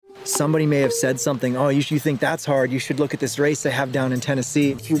somebody may have said something, oh, you think that's hard, you should look at this race they have down in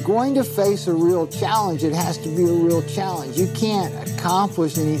Tennessee. If you're going to face a real challenge, it has to be a real challenge. You can't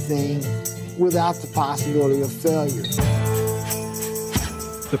accomplish anything without the possibility of failure.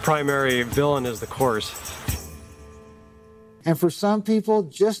 The primary villain is the course. And for some people,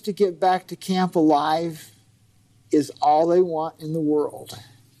 just to get back to camp alive is all they want in the world.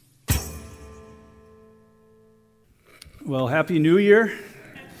 Well, Happy New Year.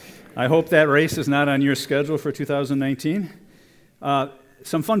 I hope that race is not on your schedule for 2019.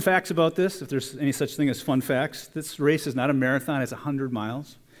 Some fun facts about this, if there's any such thing as fun facts. This race is not a marathon, it's 100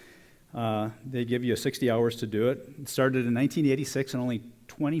 miles. They give you 60 hours to do it. It started in 1986 and only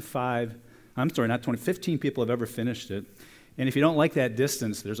 15 people have ever finished it. And if you don't like that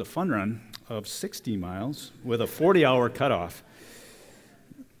distance, there's a fun run of 60 miles with a 40-hour cutoff.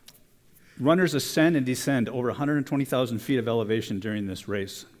 Runners ascend and descend over 120,000 feet of elevation during this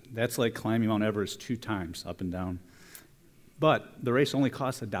race. That's like climbing Mount Everest 2 times up and down. But the race only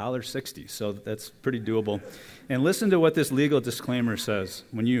costs $1.60, so that's pretty doable. And listen to what this legal disclaimer says.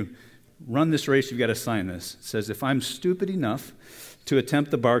 When you run this race, you've got to sign this. It says, if I'm stupid enough to attempt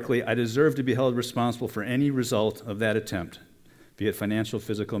the Barkley, I deserve to be held responsible for any result of that attempt, be it financial,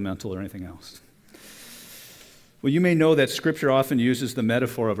 physical, mental, or anything else. Well, you may know that Scripture often uses the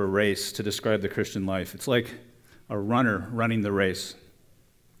metaphor of a race to describe the Christian life. It's like a runner running the race.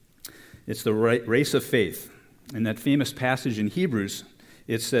 It's the race of faith. In that famous passage in Hebrews,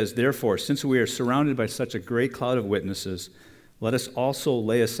 it says, therefore, since we are surrounded by such a great cloud of witnesses, let us also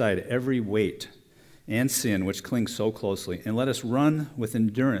lay aside every weight and sin which clings so closely, and let us run with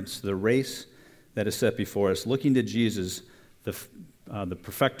endurance the race that is set before us, looking to Jesus, the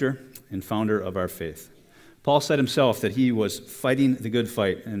perfecter and founder of our faith. Paul said himself that he was fighting the good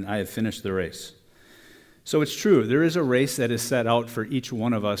fight, and I have finished the race. So it's true, there is a race that is set out for each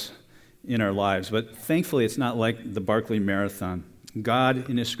one of us in our lives, but thankfully it's not like the Barkley Marathon. God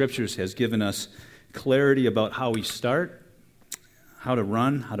in His Scriptures has given us clarity about how we start, how to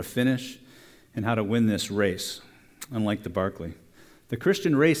run, how to finish, and how to win this race, unlike the Barkley. The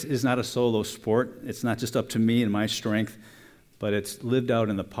Christian race is not a solo sport. It's not just up to me and my strength, but it's lived out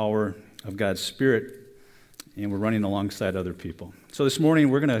in the power of God's Spirit, and we're running alongside other people. So this morning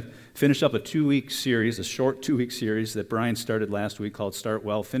we're going to finish up a 2-week series, a short 2-week series that Brian started last week called Start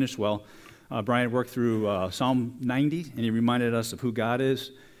Well, Finish Well. Brian worked through Psalm 90, and he reminded us of who God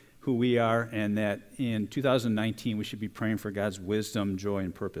is, who we are, and that in 2019 we should be praying for God's wisdom, joy,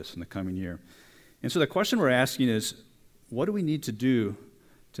 and purpose in the coming year. And so the question we're asking is, what do we need to do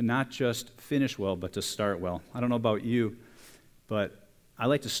to not just finish well, but to start well? I don't know about you, but I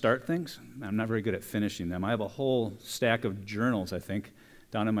like to start things. I'm not very good at finishing them. I have a whole stack of journals, I think,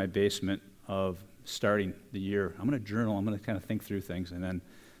 down in my basement of starting the year. I'm going to journal. I'm going to kind of think through things, and then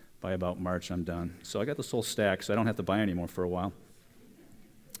by about March, I'm done. So I got this whole stack, so I don't have to buy any more for a while.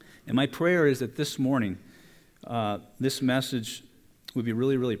 And my prayer is that this morning, this message would be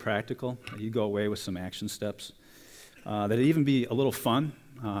really, really practical. You go away with some action steps. That it'd even be a little fun.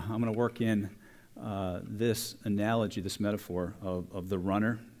 I'm going to work in this analogy, this metaphor of the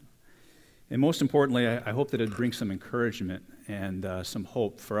runner. And most importantly, I hope that it brings some encouragement and some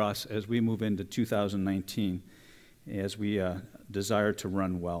hope for us as we move into 2019, as we desire to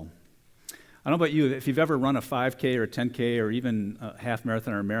run well. I don't know about you, if you've ever run a 5K or a 10K or even a half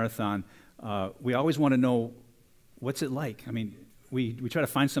marathon or a marathon, we always want to know, what's it like? I mean, we try to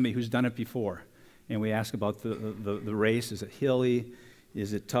find somebody who's done it before, and we ask about the race. Is it hilly?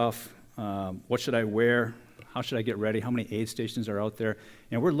 Is it tough? What should I wear? How should I get ready? How many aid stations are out there?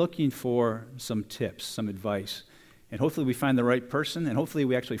 And we're looking for some tips, some advice. And hopefully we find the right person, and hopefully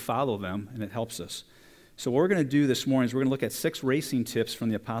we actually follow them, and it helps us. So what we're going to do this morning is we're going to look at 6 racing tips from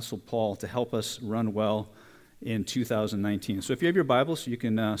the Apostle Paul to help us run well in 2019. So if you have your Bibles, you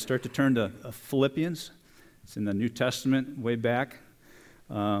can start to turn to Philippians. It's in the New Testament, way back.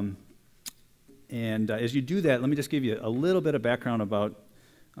 And as you do that, let me just give you a little bit of background about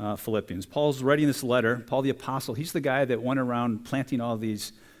Philippians. Paul's writing this letter. Paul the Apostle, he's the guy that went around planting all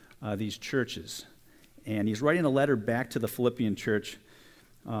these churches. And he's writing a letter back to the Philippian church,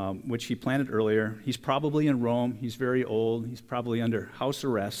 which he planted earlier. He's probably in Rome. He's very old. He's probably under house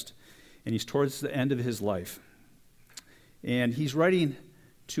arrest. And he's towards the end of his life. And he's writing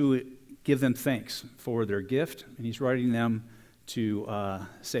to give them thanks for their gift. And he's writing them to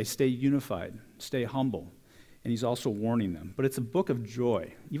say, stay unified, stay humble. And he's also warning them. But it's a book of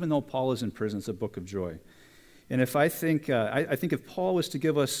joy. Even though Paul is in prison, it's a book of joy. And if I think if Paul was to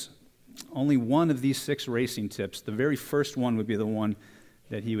give us only one of these 6 racing tips, the very first one would be the one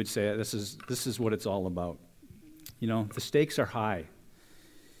that he would say, this is what it's all about. You know, the stakes are high.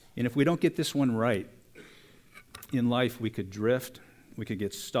 And if we don't get this one right, in life we could drift, we could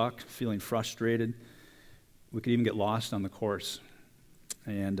get stuck, feeling frustrated, we could even get lost on the course,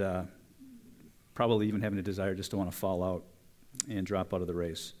 and probably even having a desire just to want to fall out and drop out of the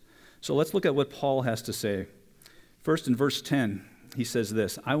race. So let's look at what Paul has to say. First, in verse 10, he says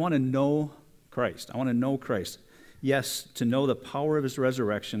this, I want to know Christ. I want to know Christ. Yes, to know the power of his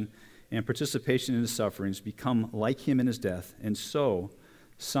resurrection and participation in his sufferings, become like him in his death, and so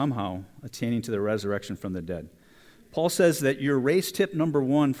somehow attaining to the resurrection from the dead. Paul says that your race tip number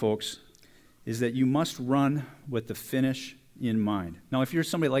one, folks, is that you must run with the finish in mind. Now, if you're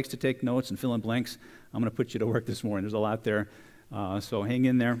somebody who likes to take notes and fill in blanks, I'm going to put you to work this morning. There's a lot there, so hang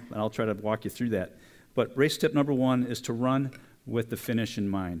in there, and I'll try to walk you through that. But race tip number one is to run with the finish in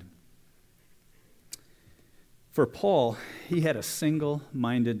mind. For Paul, he had a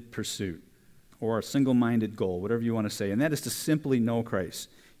single-minded pursuit, or a single-minded goal, whatever you want to say, and that is to simply know Christ.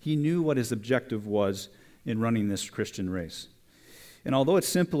 He knew what his objective was in running this Christian race. And although it's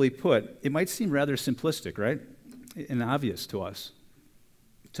simply put, it might seem rather simplistic, right? And obvious to us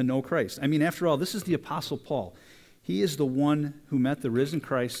to know Christ. I mean, after all, this is the Apostle Paul. He is the one who met the risen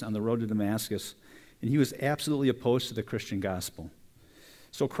Christ on the road to Damascus, and he was absolutely opposed to the Christian gospel.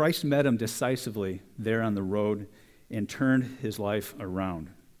 So Christ met him decisively there on the road and turned his life around.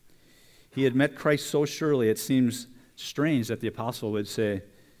 He had met Christ so surely it seems strange that the apostle would say,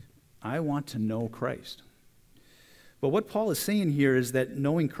 I want to know Christ. But what Paul is saying here is that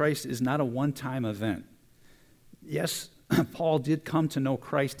knowing Christ is not a one-time event. Yes, Paul did come to know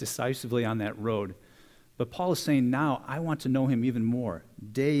Christ decisively on that road, but Paul is saying now, I want to know him even more,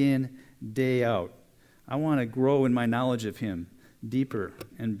 day in, day out. I want to grow in my knowledge of him deeper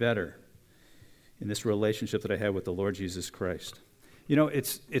and better in this relationship that I have with the Lord Jesus Christ. You know,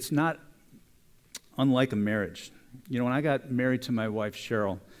 it's not unlike a marriage. You know, when I got married to my wife,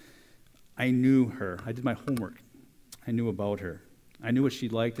 Cheryl, I knew her. I did my homework. I knew about her. I knew what she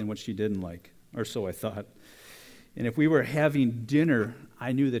liked and what she didn't like, or so I thought. And if we were having dinner,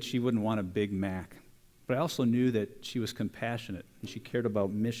 I knew that she wouldn't want a Big Mac. But I also knew that she was compassionate and she cared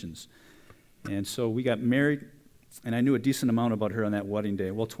about missions. And so we got married, and I knew a decent amount about her on that wedding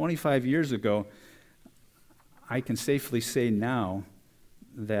day. Well, 25 years ago, I can safely say now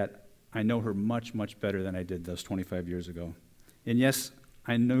that I know her much, much better than I did those 25 years ago. And yes,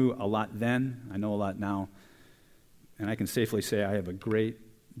 I knew a lot then, I know a lot now, and I can safely say I have a great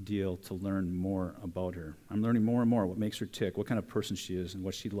deal to learn more about her. I'm learning more and more what makes her tick, what kind of person she is, and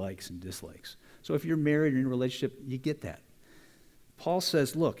what she likes and dislikes. So if you're married or in a relationship, you get that. Paul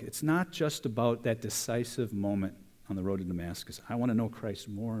says, look, it's not just about that decisive moment on the road to Damascus. I want to know Christ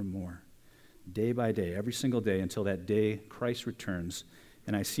more and more, day by day, every single day, until that day Christ returns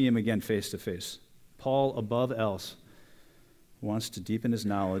and I see him again face to face. Paul, above else, wants to deepen his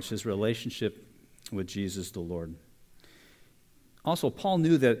knowledge, his relationship with Jesus the Lord. Also, Paul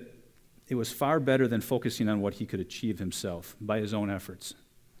knew that it was far better than focusing on what he could achieve himself by his own efforts.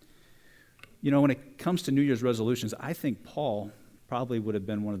 You know, when it comes to New Year's resolutions, I think Paul probably would have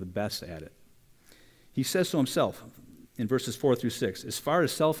been one of the best at it. He says so himself in verses 4 through 6, as far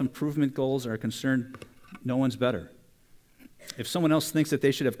as self-improvement goals are concerned, no one's better. If someone else thinks that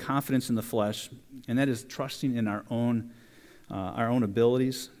they should have confidence in the flesh, and that is trusting in our own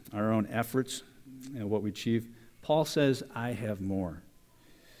abilities, our own efforts, and what we achieve, Paul says, I have more.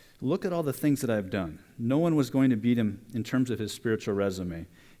 Look at all the things that I've done. No one was going to beat him in terms of his spiritual resume.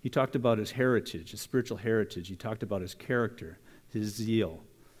 He talked about his heritage, his spiritual heritage. He talked about his character, his zeal.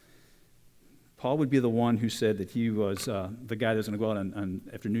 Paul would be the one who said that he was the guy that's going to go out on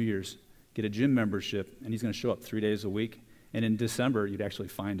after New Year's, get a gym membership, and he's going to show up 3 days a week. And in December, you'd actually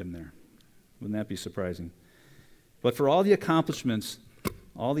find him there. Wouldn't that be surprising? But for all the accomplishments,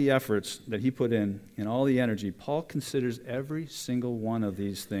 all the efforts that he put in, and all the energy, Paul considers every single one of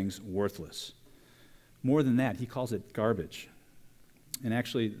these things worthless. More than that, he calls it garbage. And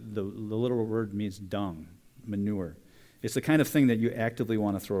actually, the literal word means dung, manure. It's the kind of thing that you actively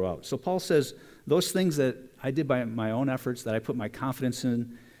want to throw out. So Paul says, those things that I did by my own efforts, that I put my confidence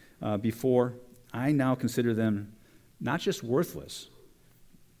in before, I now consider them not just worthless,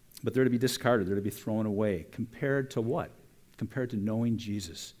 but they're to be discarded, they're to be thrown away. Compared to what? Compared to knowing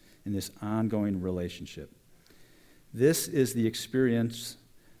Jesus in this ongoing relationship. This is the experience,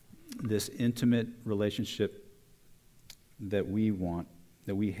 this intimate relationship that we want,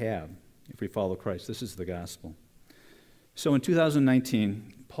 that we have if we follow Christ. This is the gospel. So in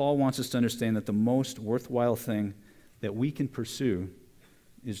 2019, Paul wants us to understand that the most worthwhile thing that we can pursue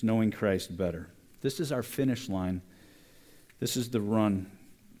is knowing Christ better. This is our finish line. This is the run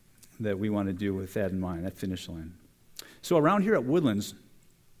that we want to do with that in mind, that finish line. So around here at Woodlands,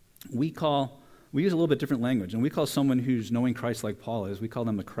 we use a little bit different language, and we call someone who's knowing Christ like Paul is, we call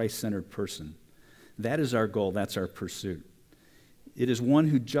them a Christ-centered person. That is our goal. That's our pursuit. It is one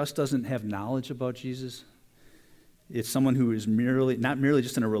who just doesn't have knowledge about Jesus. It's someone who is not merely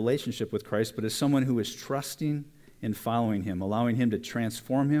just in a relationship with Christ, but is someone who is trusting and following him, allowing him to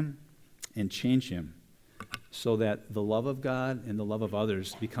transform him and change him so that the love of God and the love of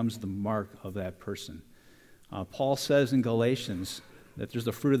others becomes the mark of that person. Paul says in Galatians that there's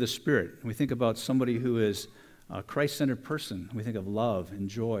the fruit of the Spirit. And we think about somebody who is a Christ-centered person. We think of love and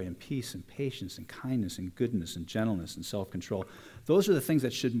joy and peace and patience and kindness and goodness and gentleness and self-control. Those are the things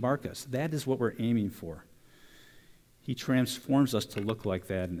that should mark us. That is what we're aiming for. He transforms us to look like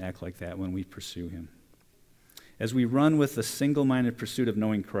that and act like that when we pursue him. As we run with the single-minded pursuit of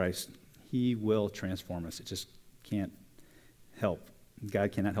knowing Christ, he will transform us. It just can't help.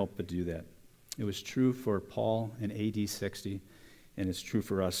 God cannot help but do that. It was true for Paul in AD 60, and it's true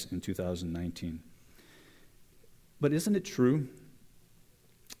for us in 2019. But isn't it true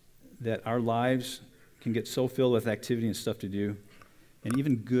that our lives can get so filled with activity and stuff to do, and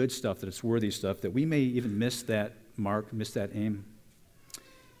even good stuff, that it's worthy stuff, that we may even miss that mark, miss that aim?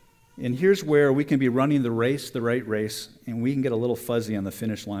 And here's where we can be running the race, the right race, and we can get a little fuzzy on the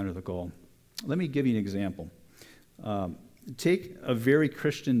finish line or the goal. Let me give you an example. Take a very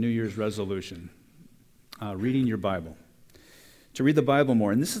Christian New Year's resolution, reading your Bible. To read the Bible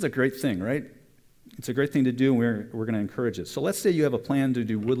more. And this is a great thing, right? It's a great thing to do, and we're going to encourage it. So let's say you have a plan to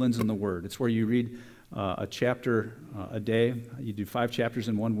do Woodlands in the Word. It's where you read a chapter a day. You do 5 chapters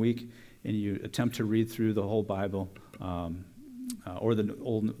in 1 week, and you attempt to read through the whole Bible or the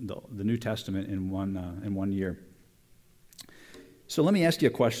New Testament in one year. So let me ask you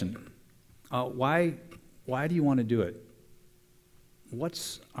a question. Why do you want to do it?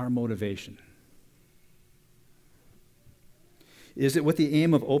 What's our motivation? Is it with the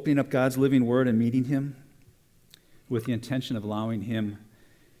aim of opening up God's living word and meeting him? With the intention of allowing him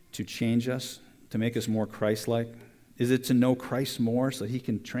to change us, to make us more Christ-like? Is it to know Christ more so he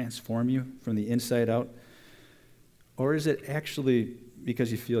can transform you from the inside out? Or is it actually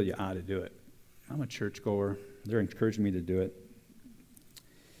because you feel you ought to do it? I'm a churchgoer. They're encouraging me to do it.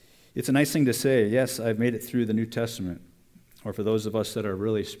 It's a nice thing to say, yes, I've made it through the New Testament. Or for those of us that are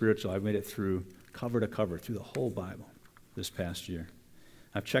really spiritual, I've made it through cover to cover, through the whole Bible this past year.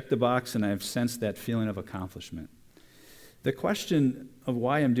 I've checked the box and I've sensed that feeling of accomplishment. The question of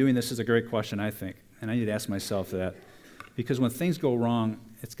why I'm doing this is a great question, I think, and I need to ask myself that, because when things go wrong,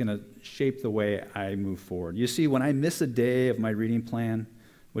 it's going to shape the way I move forward. You see, when I miss a day of my reading plan,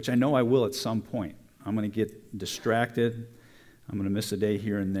 which I know I will at some point, I'm going to get distracted, I'm going to miss a day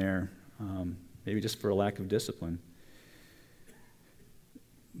here and there, maybe just for a lack of discipline.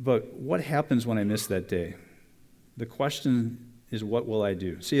 But what happens when I miss that day? The question is, what will I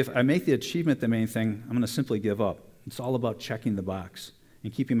do? See, if I make the achievement the main thing, I'm going to simply give up. It's all about checking the box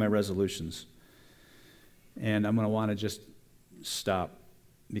and keeping my resolutions. And I'm going to want to just stop,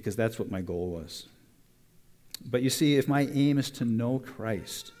 because that's what my goal was. But you see, if my aim is to know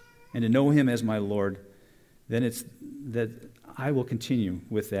Christ and to know him as my Lord, then it's that I will continue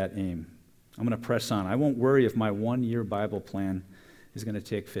with that aim. I'm going to press on. I won't worry if my 1-year Bible plan is going to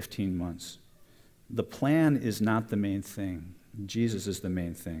take 15 months. The plan is not the main thing. Jesus is the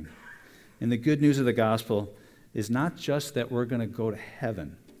main thing. And the good news of the gospel is not just that we're going to go to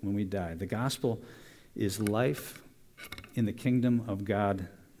heaven when we die. The gospel is life in the kingdom of God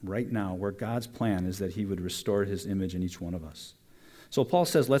right now, where God's plan is that he would restore his image in each one of us. So Paul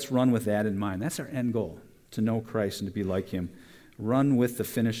says, let's run with that in mind. That's our end goal, to know Christ and to be like him. Run with the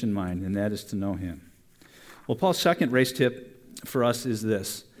finish in mind, and that is to know him. Well, Paul's second race tip for us is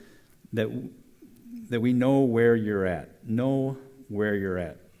this, that we know where you're at. Know where you're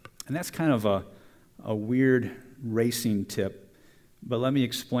at. And that's kind of a weird racing tip, but let me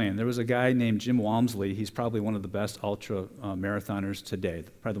explain. There was a guy named Jim Walmsley. He's probably one of the best ultra marathoners today,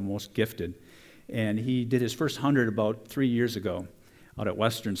 probably the most gifted. And he did his first 100 about 3 years ago out at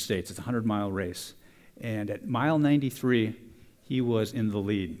Western States. It's a 100-mile race. And at mile 93, he was in the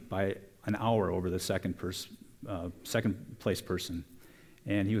lead by an hour over the second place person.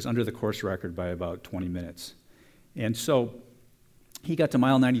 And he was under the course record by about 20 minutes. And so he got to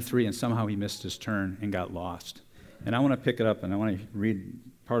mile 93, and somehow he missed his turn and got lost. And I want to pick it up, and I want to read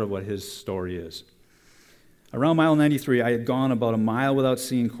part of what his story is. Around mile 93, I had gone about a mile without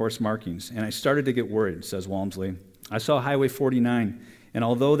seeing course markings, and I started to get worried, says Walmsley. I saw Highway 49, and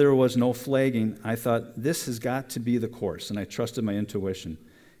although there was no flagging, I thought, this has got to be the course, and I trusted my intuition.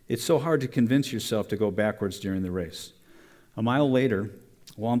 It's so hard to convince yourself to go backwards during the race. A mile later,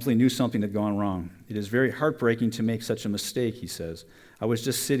 Walmsley knew something had gone wrong. It is very heartbreaking to make such a mistake, he says. I was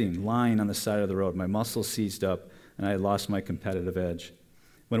just sitting, lying on the side of the road. My muscles seized up, and I had lost my competitive edge.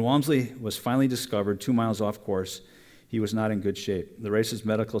 When Walmsley was finally discovered 2 miles off course, he was not in good shape. The race's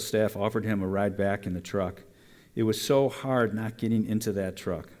medical staff offered him a ride back in the truck. It was so hard not getting into that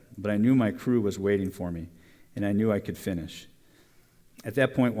truck, but I knew my crew was waiting for me, and I knew I could finish. At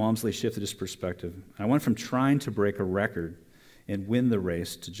that point, Walmsley shifted his perspective. I went from trying to break a record and win the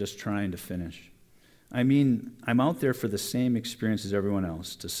race to just trying to finish. I mean, I'm out there for the same experience as everyone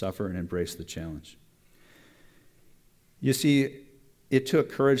else, to suffer and embrace the challenge. You see, it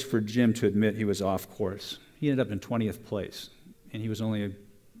took courage for Jim to admit he was off course. He ended up in 20th place, and he was only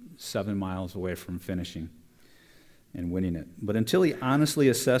 7 miles away from finishing and winning it. But until he honestly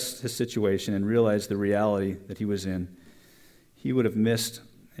assessed his situation and realized the reality that he was in, he would have missed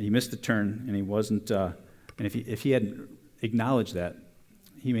the turn, and he wasn't, and if he hadn't acknowledged that,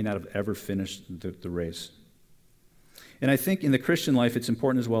 he may not have ever finished the race. And I think in the Christian life, it's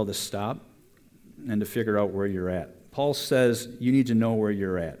important as well to stop and to figure out where you're at. Paul says you need to know where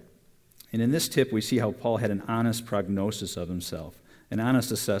you're at. And in this tip, we see how Paul had an honest prognosis of himself, an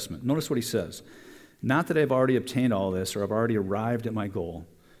honest assessment. Notice what he says. Not that I've already obtained all this or I've already arrived at my goal,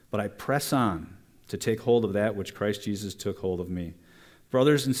 but I press on to take hold of that which Christ Jesus took hold of me.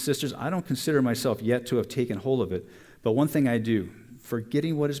 Brothers and sisters, I don't consider myself yet to have taken hold of it, but one thing I do,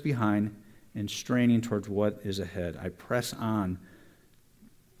 forgetting what is behind and straining towards what is ahead, I press on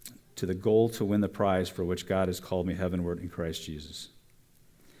to the goal to win the prize for which God has called me heavenward in Christ Jesus.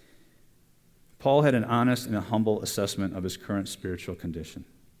 Paul had an honest and a humble assessment of his current spiritual condition.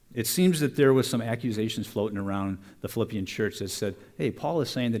 It seems that there was some accusations floating around the Philippian church that said, hey, Paul is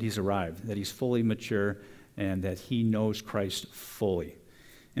saying that he's arrived, that he's fully mature, and that he knows Christ fully.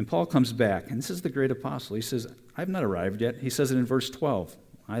 And Paul comes back, and this is the great apostle. He says, I've not arrived yet. He says it in verse 12.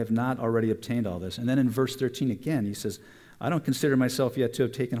 I have not already obtained all this. And then in verse 13 again, he says, I don't consider myself yet to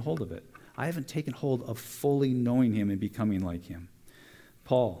have taken hold of it. I haven't taken hold of fully knowing him and becoming like him.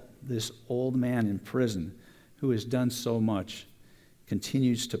 Paul, this old man in prison who has done so much,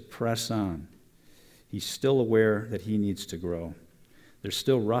 continues to press on. He's still aware that he needs to grow. There's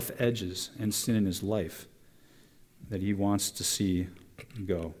still rough edges and sin in his life that he wants to see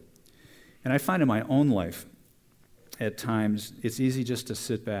go. And I find in my own life, at times, it's easy just to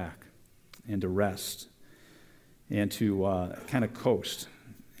sit back and to rest and to kind of coast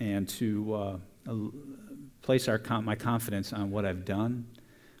and to place my confidence on what I've done,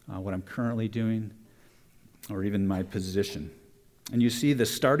 what I'm currently doing, or even my position. And you see, the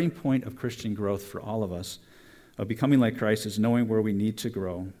starting point of Christian growth for all of us, of becoming like Christ, is knowing where we need to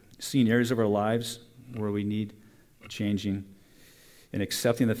grow, seeing areas of our lives where we need changing, and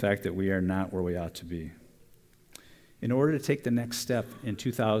accepting the fact that we are not where we ought to be. In order to take the next step in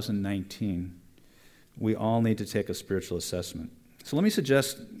 2019, we all need to take a spiritual assessment. So let me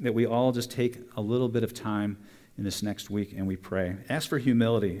suggest that we all just take a little bit of time in this next week and we pray. Ask for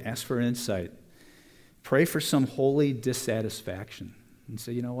humility. Ask for insight. Pray for some holy dissatisfaction and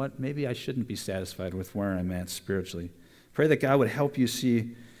say, you know what, maybe I shouldn't be satisfied with where I'm at spiritually. Pray that God would help you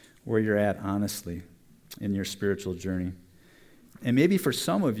see where you're at honestly in your spiritual journey. And maybe for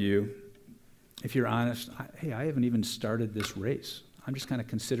some of you, if you're honest, I haven't even started this race. I'm just kind of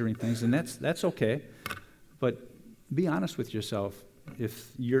considering things, and that's okay. But be honest with yourself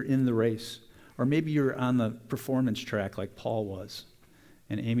if you're in the race. Or maybe you're on the performance track like Paul was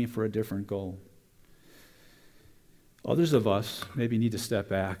and aiming for a different goal. Others of us maybe need to step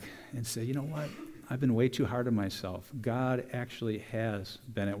back and say, you know what? I've been way too hard on myself. God actually has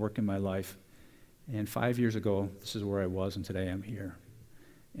been at work in my life. And 5 years ago, this is where I was, and today I'm here.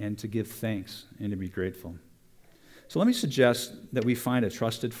 And to give thanks and to be grateful. So let me suggest that we find a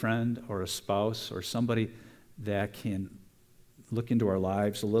trusted friend or a spouse or somebody that can look into our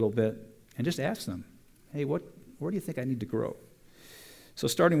lives a little bit and just ask them, hey, where do you think I need to grow? So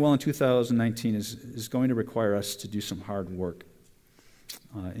starting well in 2019 is going to require us to do some hard work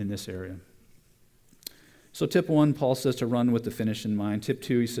in this area. So tip 1, Paul says to run with the finish in mind. Tip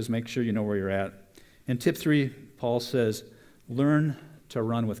 2, he says make sure you know where you're at. And tip 3, Paul says learn to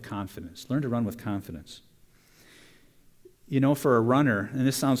run with confidence. Learn to run with confidence. You know, for a runner, and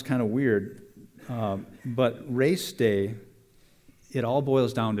this sounds kind of weird, but race day, it all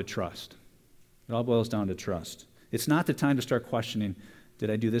boils down to trust. It all boils down to trust. It's not the time to start questioning, did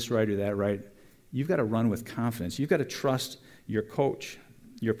I do this right or that right? You've got to run with confidence. You've got to trust your coach,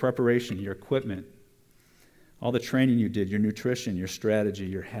 your preparation, your equipment, all the training you did, your nutrition, your strategy,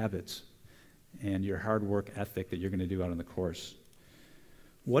 your habits, and your hard work ethic that you're going to do out on the course.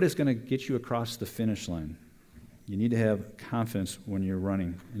 What is going to get you across the finish line? You need to have confidence when you're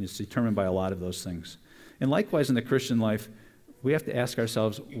running, and it's determined by a lot of those things. And likewise in the Christian life, we have to ask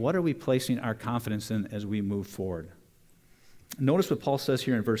ourselves, what are we placing our confidence in as we move forward? Notice what Paul says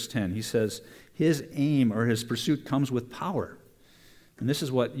here in verse 10. He says, his aim or his pursuit comes with power. And this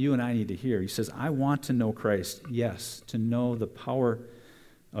is what you and I need to hear. He says, I want to know Christ. Yes, to know the power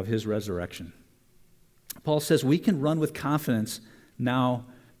of his resurrection. Paul says we can run with confidence now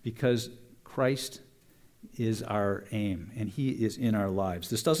because Christ is our aim, and he is in our lives.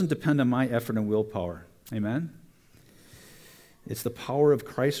 This doesn't depend on my effort and willpower. Amen? It's the power of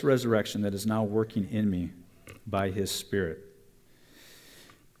Christ's resurrection that is now working in me by his Spirit.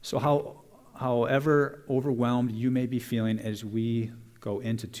 So however overwhelmed you may be feeling as we go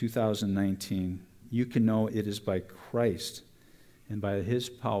into 2019, you can know it is by Christ and by his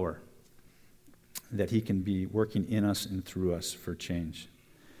power that he can be working in us and through us for change.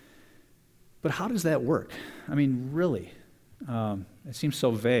 But how does that work? I mean, really, it seems so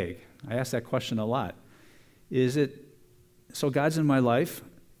vague. I ask that question a lot. Is it, so God's in my life,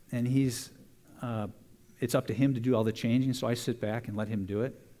 and it's up to him to do all the changing, so I sit back and let him do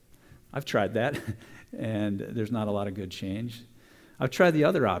it? I've tried that, and there's not a lot of good change. I've tried the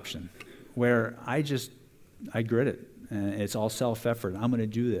other option, where I grit it, and it's all self-effort. I'm going to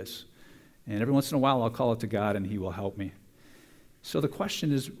do this. And every once in a while, I'll call it to God, and he will help me. So the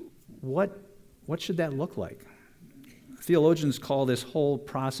question is, what should that look like? Theologians call this whole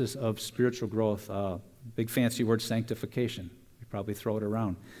process of spiritual growth, big fancy word, sanctification. We probably throw it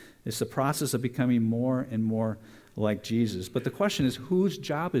around. It's the process of becoming more and more like Jesus. But the question is, whose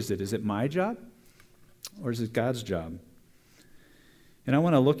job is it? Is it my job, or is it God's job? And I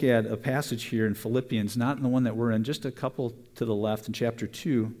want to look at a passage here in Philippians, not in the one that we're in, just a couple to the left in chapter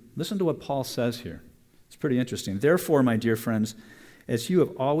 2. Listen to what Paul says here. It's pretty interesting. Therefore, my dear friends, as you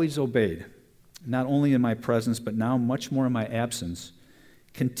have always obeyed, not only in my presence, but now much more in my absence,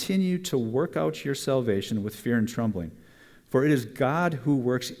 continue to work out your salvation with fear and trembling. For it is God who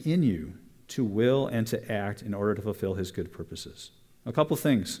works in you to will and to act in order to fulfill his good purposes. A couple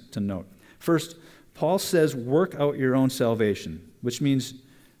things to note. First, Paul says, work out your own salvation, which means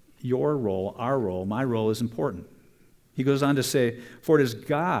your role, our role, my role is important. He goes on to say, for it is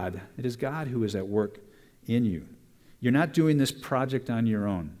God who is at work in you. You're not doing this project on your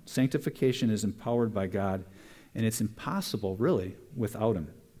own. Sanctification is empowered by God, and it's impossible, really, without him.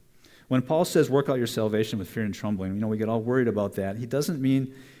 When Paul says work out your salvation with fear and trembling, we get all worried about that. He doesn't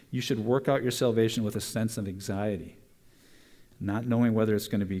mean you should work out your salvation with a sense of anxiety, not knowing whether it's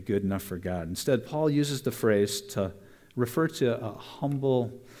going to be good enough for God. Instead, Paul uses the phrase to refer to a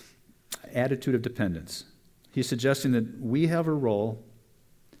humble attitude of dependence. He's suggesting that we have a role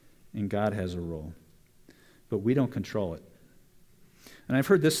and God has a role, but we don't control it. And I've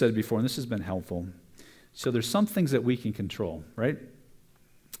heard this said before, and this has been helpful. So there's some things that we can control, right?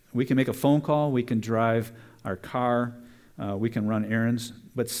 We can make a phone call, we can drive our car, we can run errands,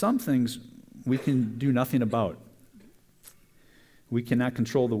 but some things we can do nothing about. We cannot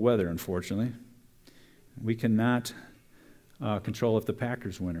control the weather, unfortunately. We cannot control if the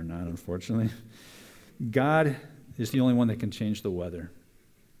Packers win or not, unfortunately. God is the only one that can change the weather.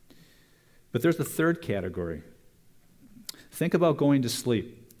 But there's the third category. Think about going to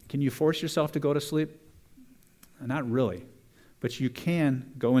sleep. Can you force yourself to go to sleep? Not really. But you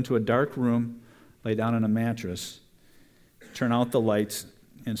can go into a dark room, lay down on a mattress, turn out the lights,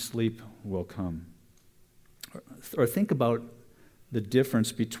 and sleep will come. Or think about the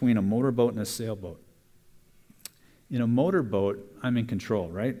difference between a motorboat and a sailboat. In a motorboat, I'm in control,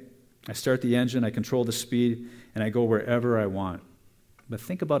 right? I start the engine, I control the speed, and I go wherever I want. But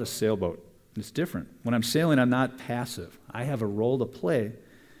think about a sailboat. It's different. When I'm sailing, I'm not passive. I have a role to play.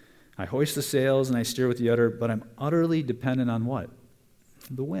 I hoist the sails and I steer with the rudder, but I'm utterly dependent on what?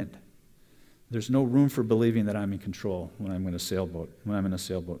 The wind. There's no room for believing that I'm in control when I'm in a sailboat.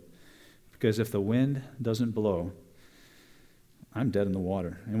 Because if the wind doesn't blow, I'm dead in the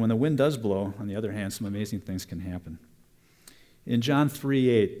water. And when the wind does blow, on the other hand, some amazing things can happen. In John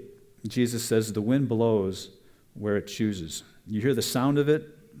 3:8, Jesus says, the wind blows where it chooses. You hear the sound of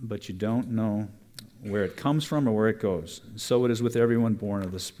it, but you don't know where it comes from or where it goes. So it is with everyone born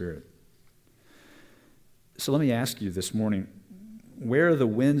of the Spirit. So let me ask you this morning, where are the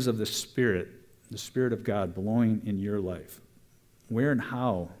winds of the Spirit of God blowing in your life? Where and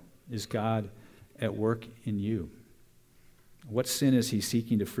how is God at work in you? What sin is he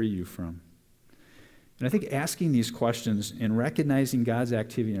seeking to free you from? And I think asking these questions and recognizing God's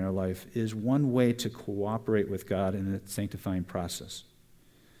activity in our life is one way to cooperate with God in the sanctifying process.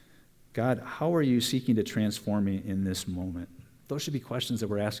 God, how are you seeking to transform me in this moment? Those should be questions that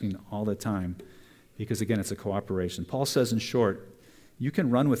we're asking all the time, because, again, it's a cooperation. Paul says, in short, you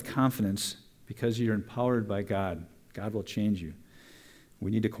can run with confidence because you're empowered by God. God will change you. We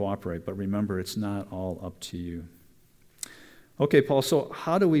need to cooperate, but remember, it's not all up to you. Okay, Paul, so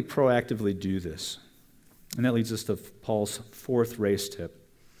how do we proactively do this? And that leads us to Paul's fourth race tip.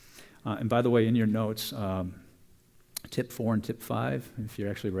 And by the way, in your notes, tip 4 and tip 5, if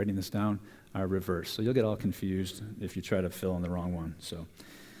you're actually writing this down, are reversed. So you'll get all confused if you try to fill in the wrong one.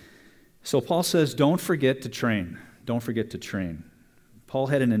 So Paul says, don't forget to train. Don't forget to train. Paul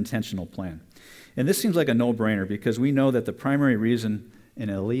had an intentional plan. And this seems like a no-brainer because we know that the primary reason an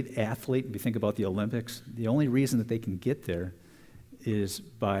elite athlete, if you think about the Olympics, the only reason that they can get there is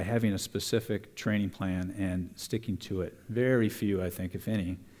by having a specific training plan and sticking to it. Very few, I think, if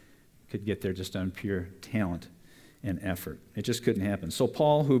any, could get there just on pure talent and effort. It just couldn't happen. So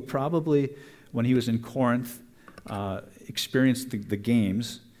Paul, who probably, when he was in Corinth, experienced the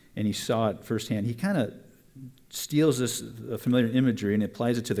games, and he saw it firsthand, he kind of steals this familiar imagery and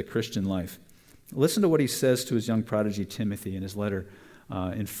applies it to the Christian life. Listen to what he says to his young prodigy Timothy in his letter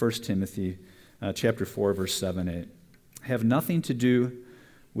in 1 Timothy chapter 4, verse 7-8. Have nothing to do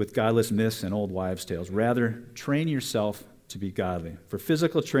with godless myths and old wives' tales. Rather, train yourself to be godly. For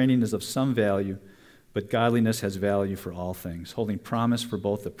physical training is of some value, but godliness has value for all things, holding promise for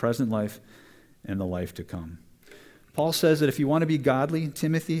both the present life and the life to come. Paul says that if you want to be godly,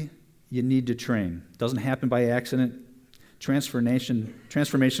 Timothy, you need to train. It doesn't happen by accident. Transformation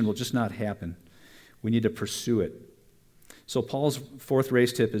will just not happen. We need to pursue it. So Paul's fourth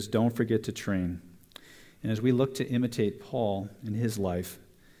race tip is don't forget to train. And as we look to imitate Paul in his life,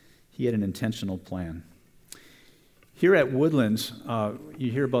 he had an intentional plan. Here at Woodlands,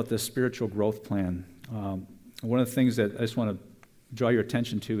 you hear about this spiritual growth plan. One of the things that I just want to draw your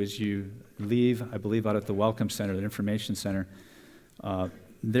attention to is you leave, I believe, out at the Welcome Center, the Information Center.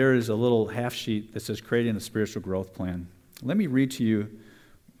 There is a little half sheet that says creating a spiritual growth plan. Let me read to you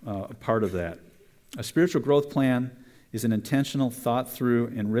a part of that. A spiritual growth plan is an intentional, thought-through,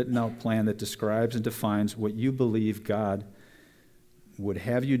 and written-out plan that describes and defines what you believe God would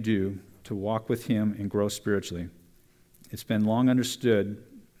have you do to walk with Him and grow spiritually. It's been long understood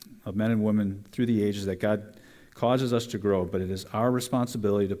of men and women through the ages that God causes us to grow, but it is our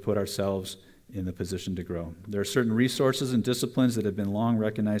responsibility to put ourselves in the position to grow. There are certain resources and disciplines that have been long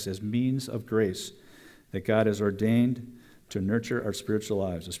recognized as means of grace that God has ordained to nurture our spiritual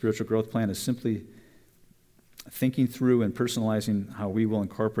lives. A spiritual growth plan is simply thinking through and personalizing how we will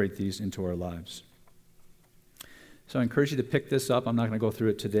incorporate these into our lives. So I encourage you to pick this up. I'm not going to go through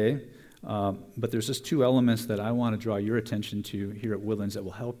it today, but there's just two elements that I want to draw your attention to here at Woodlands that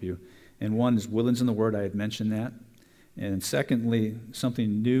will help you. And one is Woodlands in the Word. I had mentioned that. And secondly,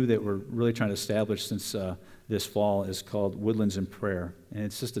 something new that we're really trying to establish since this fall is called Woodlands in Prayer. And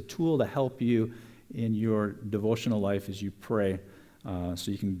it's just a tool to help you in your devotional life as you pray. So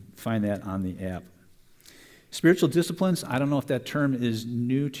you can find that on the app. Spiritual disciplines, I don't know if that term is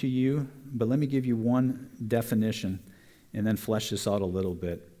new to you, but let me give you one definition and then flesh this out a little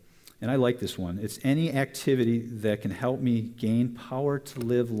bit. And I like this one. It's any activity that can help me gain power to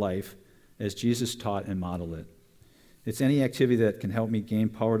live life as Jesus taught and modeled it. It's any activity that can help me gain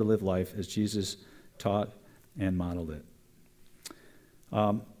power to live life as Jesus taught and modeled it.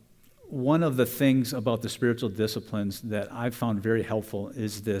 One of the things about the spiritual disciplines that I've found very helpful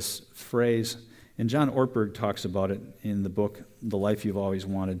is this phrase, and John Ortberg talks about it in the book, The Life You've Always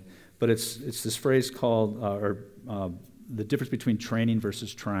Wanted, but it's this phrase called, the difference between training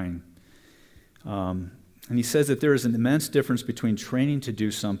versus trying. And he says that there is an immense difference between training to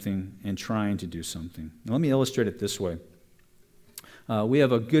do something and trying to do something. Now, let me illustrate it this way. We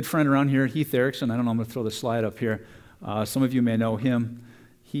have a good friend around here, Heath Erickson. I don't know, I'm going to throw the slide up here. Some of you may know him.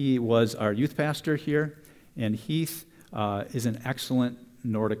 He was our youth pastor here, and Heath is an excellent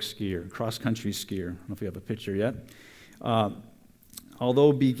Nordic skier, cross-country skier. I don't know if you have a picture yet.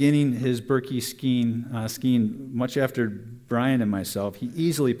 Although beginning his Birkie skiing much after Brian and myself, he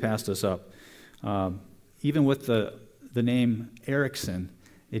easily passed us up. Even with the name Erickson,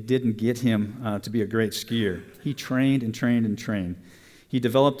 it didn't get him to be a great skier. He trained and trained and trained. He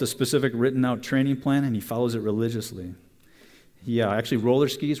developed a specific written-out training plan, and he follows it religiously. He actually roller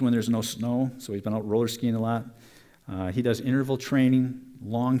skis when there's no snow, so he's been out roller skiing a lot. He does interval training,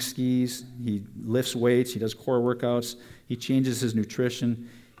 long skis. He lifts weights. He does core workouts. He changes his nutrition.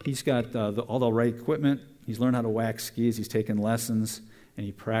 He's got all the right equipment. He's learned how to wax skis. He's taken lessons, and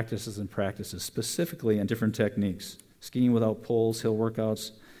he practices and practices specifically on different techniques. Skiing without poles, hill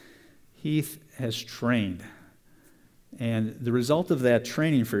workouts. Heath has trained. And the result of that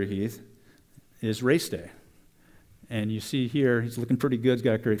training for Heath is race day. And you see here, he's looking pretty good. He's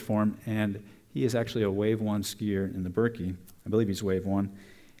got great form. And He is actually a Wave 1 skier in the Berkey. I believe he's Wave 1.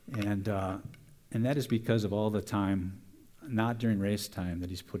 And that is because of all the time, not during race time, that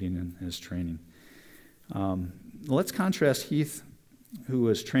he's putting in his training. Let's contrast Heath, who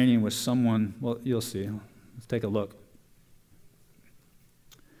was training with someone, well, you'll see. Let's take a look.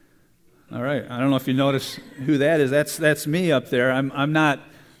 All right, I don't know if you notice who that is. That's me up there. I'm not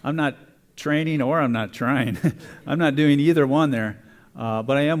training or I'm not trying. I'm not doing either one there.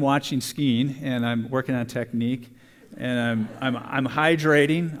 But I am watching skiing, and I'm working on technique, and I'm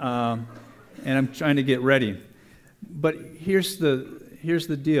hydrating, and I'm trying to get ready. But here's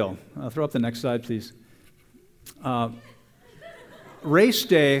the deal. Throw up the next slide, please. Race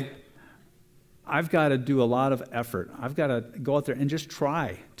day, I've got to do a lot of effort. I've got to go out there and just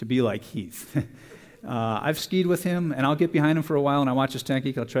try to be like Heath. I've skied with him, and I'll get behind him for a while, and I watch his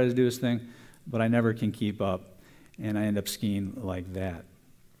technique. I'll try to do his thing, but I never can keep up, and I end up skiing like that.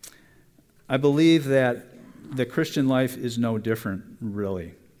 I believe that the Christian life is no different,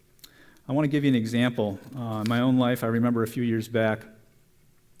 really. I want to give you an example. In my own life, I remember a few years back,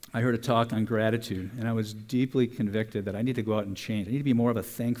 I heard a talk on gratitude, and I was deeply convicted that I need to go out and change. I need to be more of a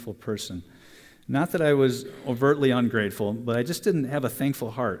thankful person. Not that I was overtly ungrateful, but I just didn't have a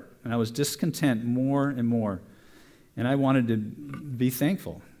thankful heart, and I was discontent more and more, and I wanted to be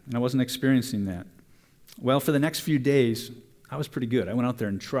thankful, and I wasn't experiencing that. Well, for the next few days, I was pretty good. I went out there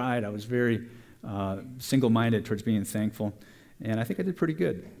and tried. I was very single-minded towards being thankful, and I think I did pretty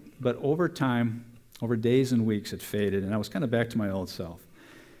good. But over time, over days and weeks, it faded, and I was kind of back to my old self.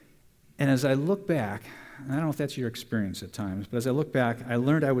 And as I look back, and I don't know if that's your experience at times, but as I look back, I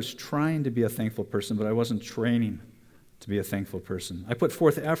learned I was trying to be a thankful person, but I wasn't training to be a thankful person. I put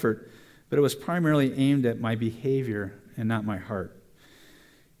forth effort, but it was primarily aimed at my behavior and not my heart.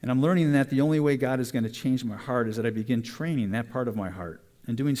 And I'm learning that the only way God is going to change my heart is that I begin training that part of my heart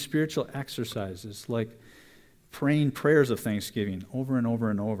and doing spiritual exercises like praying prayers of thanksgiving over and over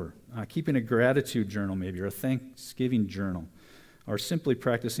and over, keeping a gratitude journal maybe, or a thanksgiving journal, or simply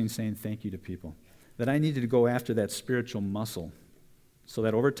practicing saying thank you to people. That I needed to go after that spiritual muscle so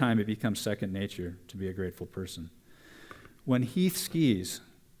that over time it becomes second nature to be a grateful person. When Heath skis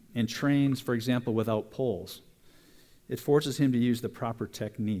and trains, for example, without poles, it forces him to use the proper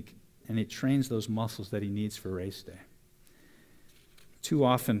technique, and he trains those muscles that he needs for race day. Too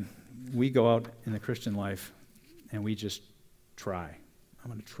often, we go out in the Christian life and we just try.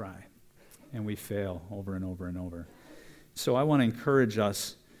 I'm going to try. And we fail over and over and over. So I want to encourage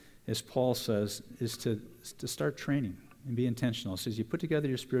us, as Paul says, is to start training and be intentional. He says you put together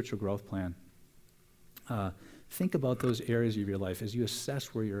your spiritual growth plan. Think about those areas of your life as you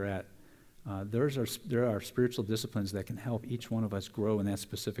assess where you're at. There are spiritual disciplines that can help each one of us grow in that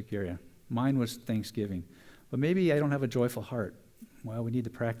specific area. Mine was Thanksgiving. But maybe I don't have a joyful heart. Well, we need to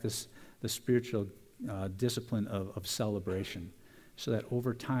practice the spiritual discipline of celebration so that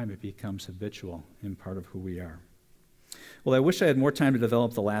over time it becomes habitual and part of who we are. Well, I wish I had more time to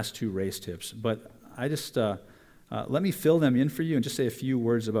develop the last two race tips, but I just let me fill them in for you and just say a few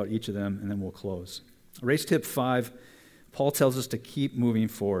words about each of them, and then we'll close. Race tip 5, Paul tells us to keep moving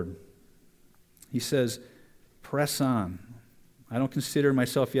forward. He says, press on. I don't consider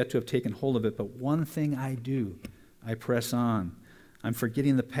myself yet to have taken hold of it, but one thing I do, I press on. I'm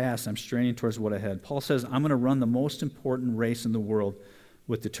forgetting the past. I'm straining towards what ahead. Paul says, I'm going to run the most important race in the world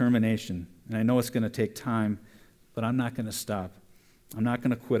with determination. And I know it's going to take time, but I'm not going to stop. I'm not going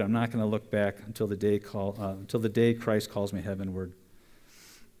to quit. I'm not going to look back until the day Christ calls me heavenward.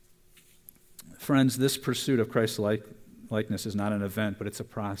 Friends, this pursuit of Christ's likeness is not an event, but it's a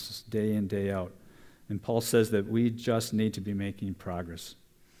process, day in, day out. And Paul says that we just need to be making progress.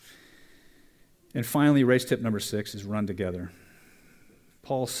 And finally, race tip number 6 is run together.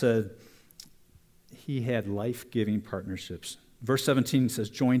 Paul said he had life-giving partnerships. Verse 17 says,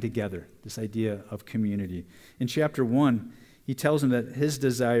 join together, this idea of community. In chapter 1, he tells them that his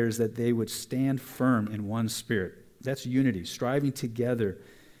desire is that they would stand firm in one spirit. That's unity, striving together.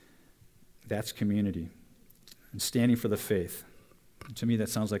 That's community. And standing for the faith. And to me, that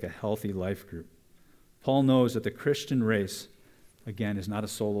sounds like a healthy life group. Paul knows that the Christian race, again, is not a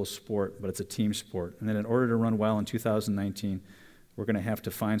solo sport, but it's a team sport. And that in order to run well in 2019, we're going to have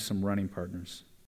to find some running partners.